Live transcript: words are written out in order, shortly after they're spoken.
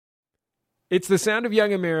It's the Sound of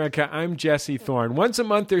Young America. I'm Jesse Thorne. Once a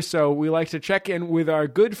month or so, we like to check in with our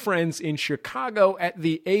good friends in Chicago at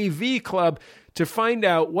the AV Club to find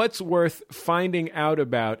out what's worth finding out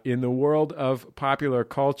about in the world of popular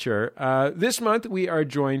culture. This month, we are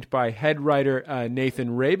joined by head writer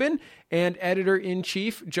Nathan Rabin and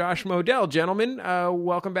editor-in-chief Josh Modell. Gentlemen,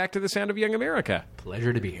 welcome back to the Sound of Young America.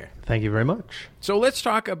 Pleasure to be here. Thank you very much. So let's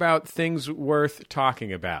talk about things worth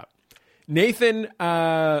talking about. Nathan,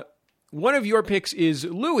 one of your picks is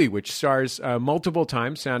Louie, which stars multiple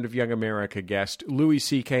times Sound of Young America guest Louie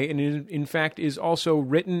C.K., and in fact is also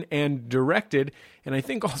written and directed, and I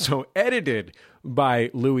think also edited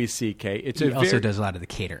by Louie C.K. He also does a lot of the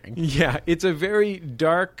catering. Yeah, it's a very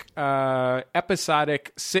dark,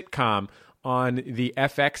 episodic sitcom on the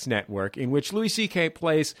FX network in which Louie C.K.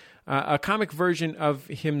 plays a comic version of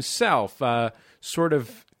himself, sort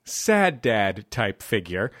of sad dad type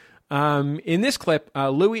figure. In this clip,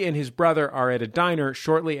 Louie and his brother are at a diner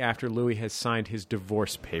shortly after Louie has signed his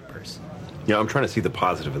divorce papers. Yeah, I'm trying to see the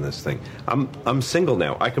positive in this thing. I'm single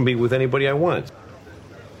now. I can be with anybody I want.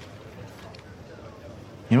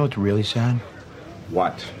 You know what's really sad?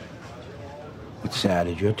 What? What's sad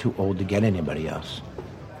is you're too old to get anybody else.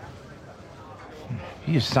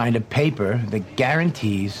 You just signed a paper that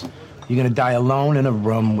guarantees you're going to die alone in a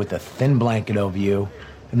room with a thin blanket over you,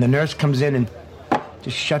 and the nurse comes in and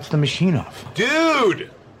just shuts the machine off. Dude!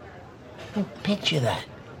 Picture that.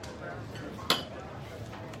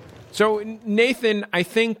 So, Nathan, I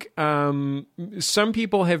think some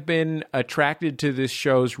people have been attracted to this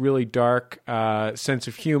show's really dark sense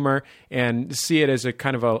of humor and see it as a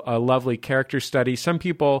kind of a lovely character study. Some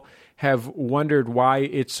people have wondered why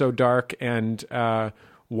it's so dark and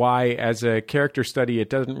why, as a character study, it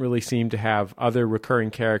doesn't really seem to have other recurring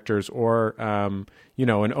characters or,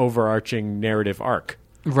 an overarching narrative arc.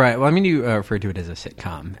 Right. Well, I mean, you refer to it as a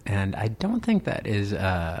sitcom, and I don't think that is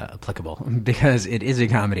applicable because it is a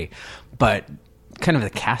comedy. But kind of the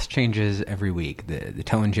cast changes every week, the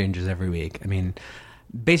tone changes every week. I mean,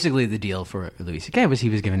 basically the deal for Louie C.K. was he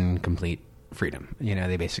was given complete freedom. You know,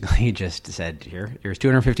 they basically just said, here's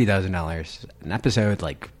 $250,000 an episode,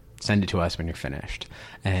 send it to us when you're finished,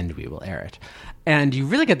 and we will air it. And you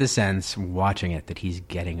really get the sense watching it that he's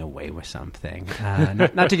getting away with something.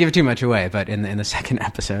 Not to give too much away, but in the second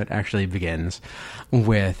episode actually begins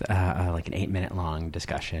with an 8-minute long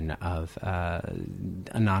discussion of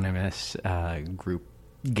anonymous group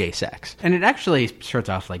gay sex. And it actually starts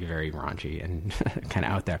off very raunchy and kind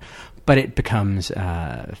of out there, but it becomes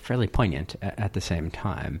fairly poignant at the same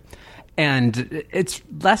time. And it's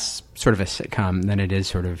less sort of a sitcom than it is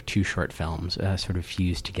sort of two short films sort of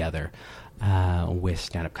fused together with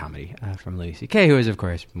stand-up comedy from Louie C.K., who is, of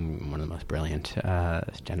course, one of the most brilliant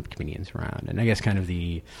stand-up comedians around. And I guess kind of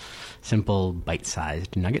the simple,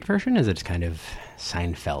 bite-sized nugget version is it's kind of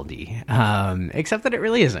Seinfeld-y, except that it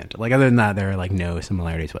really isn't. Other than that, there are, no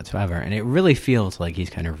similarities whatsoever. And it really feels like he's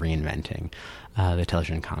kind of reinventing the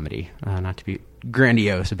television comedy. Not to be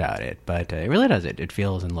grandiose about it, but it really does. It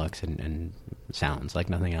feels and looks and sounds like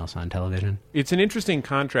nothing else on television. It's an interesting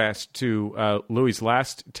contrast to Louie's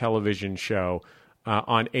last television show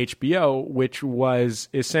on HBO, which was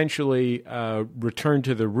essentially return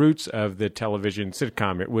to the roots of the television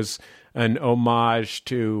sitcom. It was an homage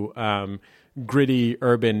to gritty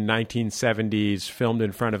urban 1970s filmed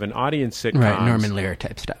in front of an audience sitcom. Right, Norman Lear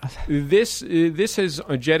type stuff. This has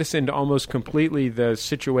jettisoned almost completely the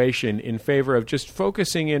situation in favor of just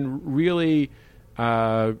focusing in really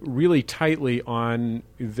tightly on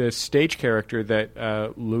the stage character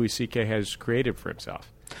that Louie C.K. has created for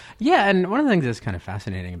himself. Yeah, and one of the things that's kind of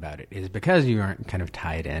fascinating about it is because you aren't kind of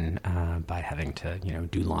tied in by having to,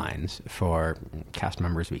 do lines for cast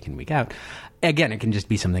members week in, week out. Again, it can just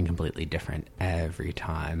be something completely different every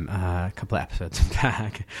time. A couple of episodes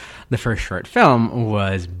back, the first short film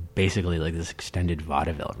was basically this extended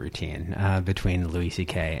vaudeville routine between Louie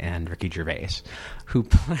C.K. and Ricky Gervais, who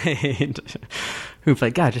played,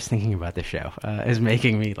 God, just thinking about the show is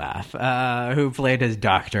making me laugh, who played his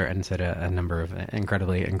doctor and said a number of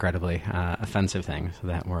incredibly offensive things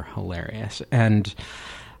that were hilarious. And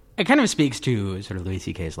it kind of speaks to sort of Louie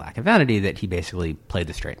C.K.'s lack of vanity that he basically played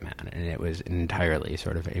the straight man, and it was entirely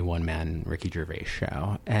sort of a one-man Ricky Gervais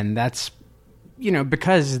show. And that's,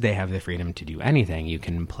 because they have the freedom to do anything, you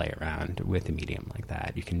can play around with a medium like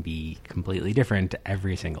that. You can be completely different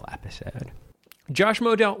every single episode. Josh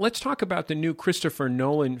Modell, let's talk about the new Christopher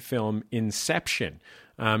Nolan film, Inception.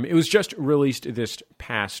 It was just released this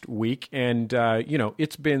past week, and,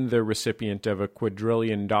 it's been the recipient of a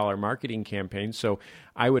quadrillion-dollar marketing campaign, so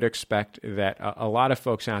I would expect that a lot of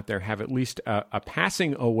folks out there have at least a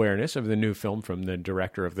passing awareness of the new film from the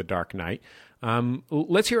director of The Dark Knight.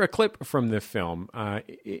 Let's hear a clip from the film.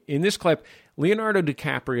 In this clip, Leonardo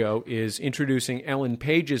DiCaprio is introducing Ellen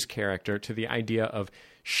Page's character to the idea of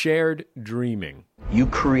shared dreaming. You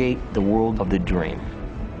create the world of the dream.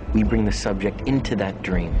 We bring the subject into that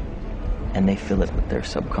dream, and they fill it with their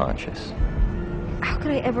subconscious. How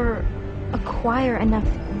could I ever acquire enough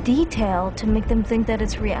detail to make them think that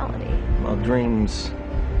it's reality? Well, dreams,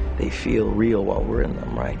 they feel real while we're in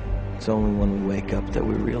them, right? It's only when we wake up that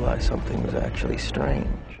we realize something is actually strange.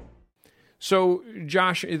 So,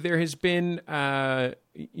 Josh, there has been, I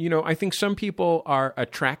think some people are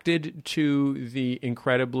attracted to the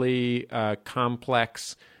incredibly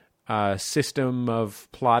complex system of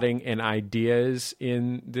plotting and ideas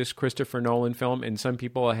in this Christopher Nolan film, and some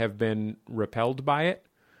people have been repelled by it.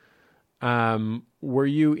 Were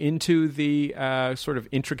you into the sort of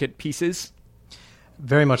intricate pieces?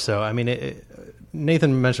 Very much so. I mean,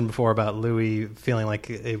 Nathan mentioned before about Louie feeling like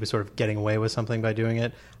it was sort of getting away with something by doing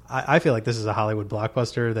it. I feel like this is a Hollywood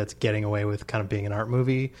blockbuster that's getting away with kind of being an art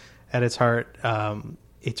movie at its heart.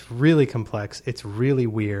 It's really complex. It's really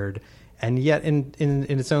weird. And yet, in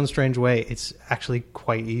its own strange way, it's actually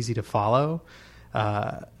quite easy to follow.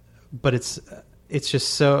 But it's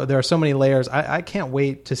just so, there are so many layers. I can't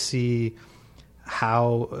wait to see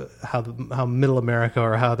how Middle America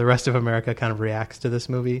or how the rest of America kind of reacts to this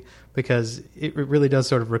movie, because it really does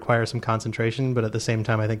sort of require some concentration. But at the same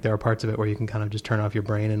time, I think there are parts of it where you can kind of just turn off your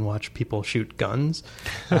brain and watch people shoot guns,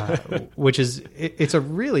 which is it's a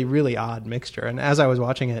really, really odd mixture. And as I was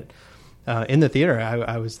watching it in the theater,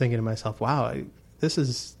 I was thinking to myself, wow, this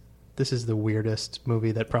is the weirdest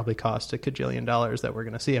movie that probably cost $1 kajillion that we're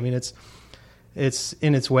going to see. I mean, it's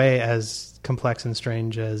in its way as complex and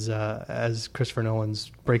strange as Christopher Nolan's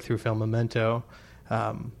breakthrough film Memento,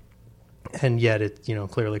 and yet it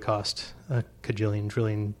clearly cost $1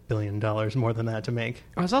 kajillion billion more than that to make.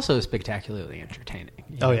 It was also spectacularly entertaining.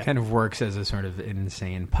 Yeah. It kind of works as a sort of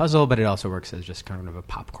insane puzzle, but it also works as just kind of a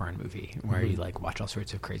popcorn movie where you watch all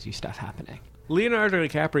sorts of crazy stuff happening. Leonardo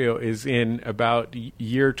DiCaprio is in about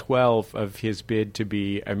year 12 of his bid to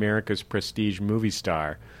be America's prestige movie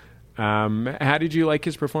star. How did you like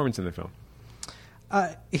his performance in the film?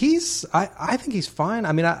 I think he's fine.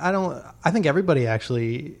 I mean, I think everybody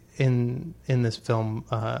actually in this film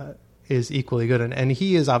is equally good, and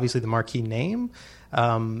he is obviously the marquee name.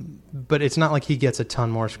 But it's not like he gets a ton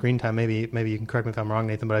more screen time. Maybe you can correct me if I'm wrong,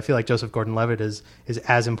 Nathan, but I feel like Joseph Gordon-Levitt is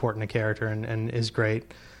as important a character and is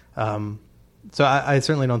great. So I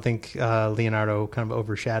certainly don't think Leonardo kind of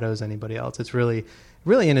overshadows anybody else. It's really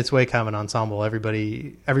in its way kind of an ensemble.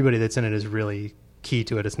 Everybody that's in it is really key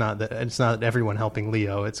to it. It's not everyone helping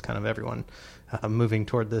Leo. It's kind of everyone moving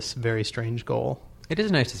toward this very strange goal. It is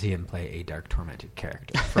nice to see him play a dark, tormented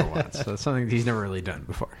character for once. So it's something he's never really done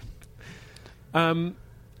before.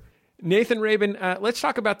 Nathan Rabin, let's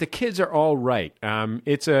talk about The Kids Are All Right.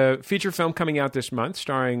 It's a feature film coming out this month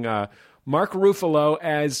starring Mark Ruffalo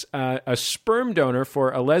as a sperm donor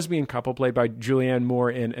for a lesbian couple played by Julianne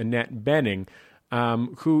Moore and Annette Bening,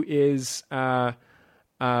 who is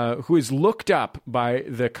looked up by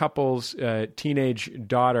the couple's teenage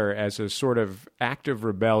daughter as a sort of act of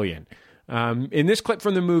rebellion. In this clip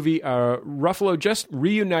from the movie, Ruffalo just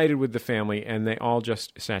reunited with the family, and they all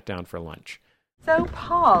just sat down for lunch. So,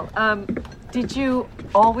 Paul, did you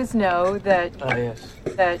always know that yes.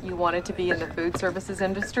 that you wanted to be in the food services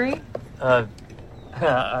industry? I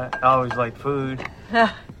always liked food.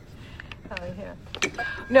 Oh, yeah.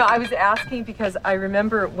 No, I was asking because I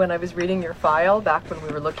remember when I was reading your file back when we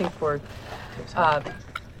were looking for,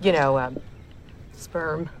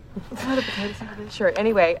 sperm. Sure.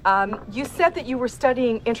 Anyway, you said that you were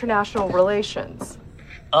studying international relations.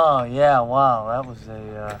 Oh yeah, wow,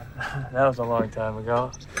 that was a long time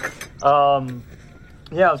ago.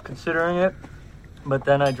 Yeah, I was considering it, but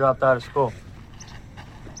then I dropped out of school.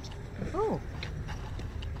 Oh.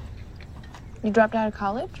 You dropped out of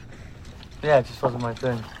college? Yeah, it just wasn't my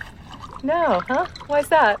thing. No, huh? Why's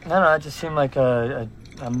that? I don't know, it just seemed like a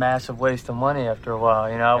massive waste of money after a while,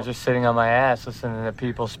 you know? I was just sitting on my ass listening to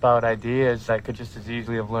people spout ideas I could just as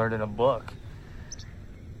easily have learned in a book.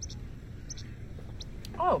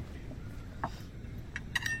 Oh.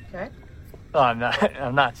 Okay. Well,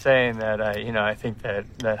 I'm not saying that, I think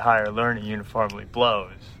that higher learning uniformly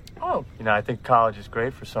blows. Oh. I think college is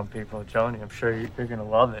great for some people. Joni, I'm sure you're going to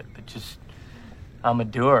love it, but just I'm a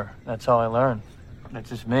doer. That's all I learned. That's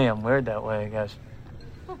just me. I'm weird that way, I guess.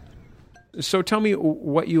 So tell me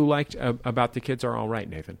what you liked about The Kids Are All Right,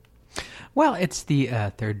 Nathan. Well, it's the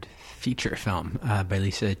third feature film by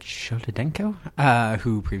Lisa Cholodenko,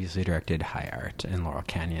 who previously directed High Art and Laurel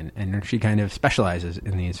Canyon. And she kind of specializes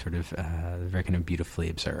in these sort of very kind of beautifully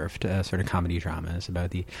observed sort of comedy dramas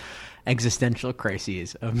about the existential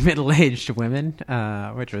crises of middle-aged women,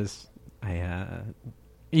 which was...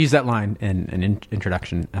 I used that line in an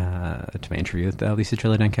introduction to my interview with Lisa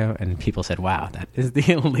Cholodenko, and people said, wow, that is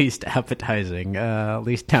the least appetizing,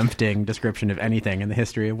 least tempting description of anything in the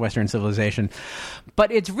history of Western civilization.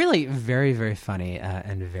 But it's really very, very funny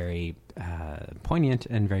and very poignant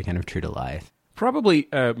and very kind of true to life. Probably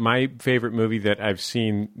my favorite movie that I've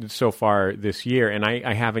seen so far this year, and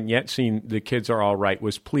I haven't yet seen The Kids Are All Right,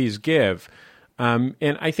 was Please Give.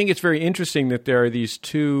 And I think it's very interesting that there are these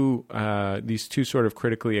two sort of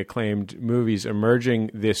critically acclaimed movies emerging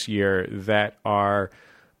this year that are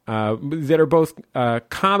both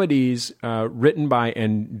comedies written by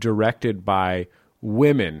and directed by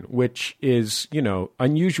women, which is,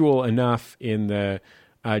 unusual enough in the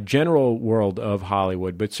general world of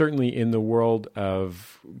Hollywood, but certainly in the world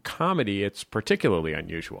of comedy, it's particularly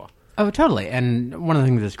unusual. Oh, totally. And one of the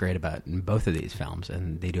things that's great about both of these films,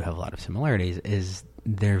 and they do have a lot of similarities, is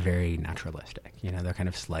they're very naturalistic. They're kind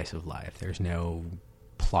of slice of life. There's no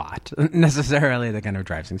plot necessarily that kind of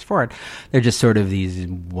drives things forward. They're just sort of these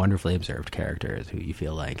wonderfully observed characters who you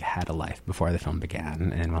feel like had a life before the film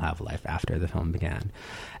began and will have a life after the film began.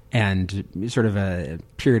 And sort of a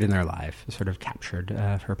period in their life sort of captured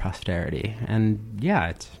for posterity. And yeah,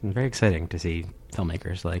 it's very exciting to see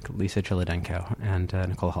filmmakers like Lisa Cholodenko and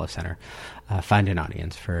Nicole Hollis-Center find an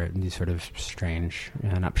audience for these sort of strange,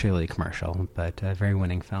 not purely commercial, but very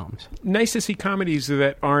winning films. Nice to see comedies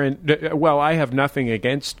that aren't, well, I have nothing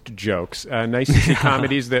against jokes. Nice to see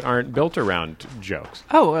comedies that aren't built around jokes.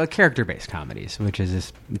 Oh, character-based comedies, which is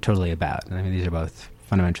this totally about. I mean, these are both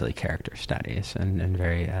fundamentally character studies and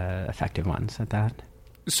very effective ones at that.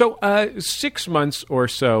 So 6 months or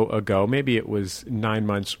so ago, maybe it was 9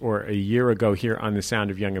 months or a year ago here on The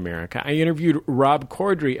Sound of Young America, I interviewed Rob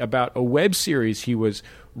Corddry about a web series he was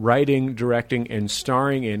writing, directing, and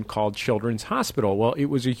starring in called Children's Hospital. Well, it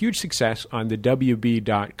was a huge success on the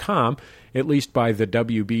WB.com, at least by the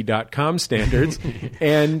WB.com standards.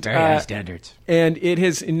 And very high standards. And it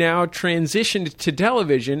has now transitioned to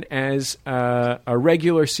television as a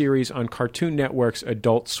regular series on Cartoon Network's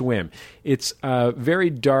Adult Swim. It's a very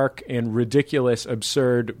dark and ridiculous,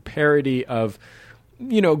 absurd parody of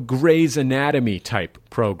Grey's Anatomy type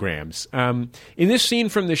programs. In this scene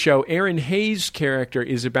from the show, Aaron Hayes' character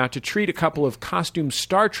is about to treat a couple of costume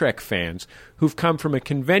Star Trek fans who've come from a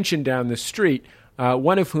convention down the street,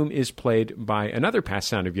 one of whom is played by another past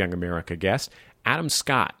Sound of Young America guest, Adam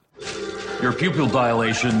Scott. Your pupil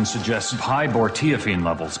dilation suggests high bortiafine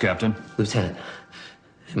levels, Captain. Lieutenant,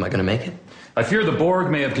 am I going to make it? I fear the Borg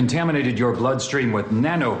may have contaminated your bloodstream with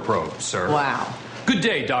nanoprobes, sir. Wow. Good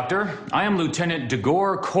day, Doctor. I am Lieutenant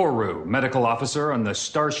Degor Koru, medical officer on the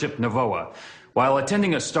Starship Navoa, while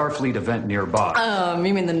attending a Starfleet event nearby.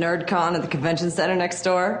 You mean the nerd con at the convention center next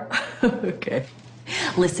door? Okay.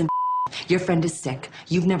 Listen, your friend is sick.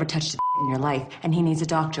 You've never touched a in your life, and he needs a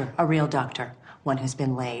doctor, a real doctor, one who's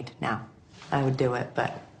been laid. Now, I would do it,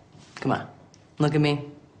 but come on. Look at me.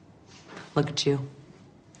 Look at you.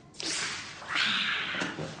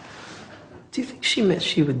 Do you think she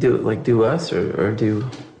would do it, like do us or do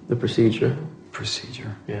the procedure?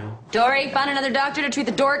 Procedure? Yeah. Dory, find another doctor to treat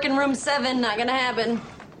the dork in room 7. Not gonna happen.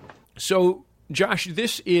 So, Josh,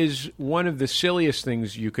 this is one of the silliest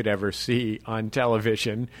things you could ever see on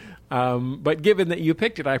television. But given that you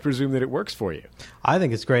picked it, I presume that it works for you. I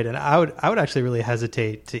think it's great, and I would actually really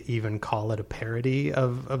hesitate to even call it a parody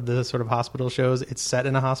of the sort of hospital shows. It's set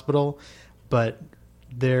in a hospital, but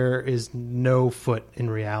there is no foot in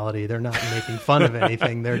reality. They're not making fun of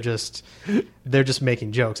anything. They're just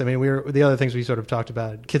making jokes. I mean, the other things we sort of talked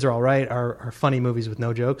about, Kids Are All Right, are funny movies with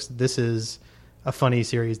no jokes. This is a funny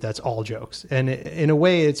series that's all jokes, and in a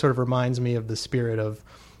way, it sort of reminds me of the spirit of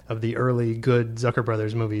the early good Zucker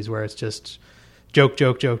Brothers movies, where it's just joke,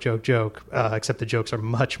 except the jokes are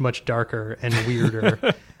much, much darker and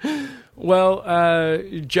weirder. Well,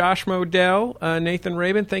 Josh Modell, Nathan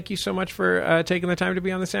Rabin, thank you so much for taking the time to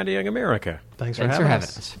be on The Sound of Young America. Thanks for having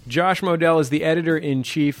us. Josh Modell is the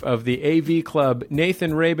editor-in-chief of the AV Club.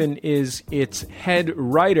 Nathan Rabin is its head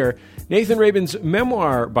writer. Nathan Rabin's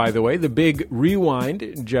memoir, by the way, The Big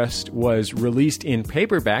Rewind, just was released in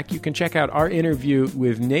paperback. You can check out our interview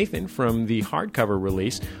with Nathan from the hardcover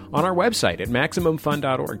release on our website at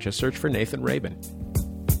MaximumFun.org. Just search for Nathan Rabin.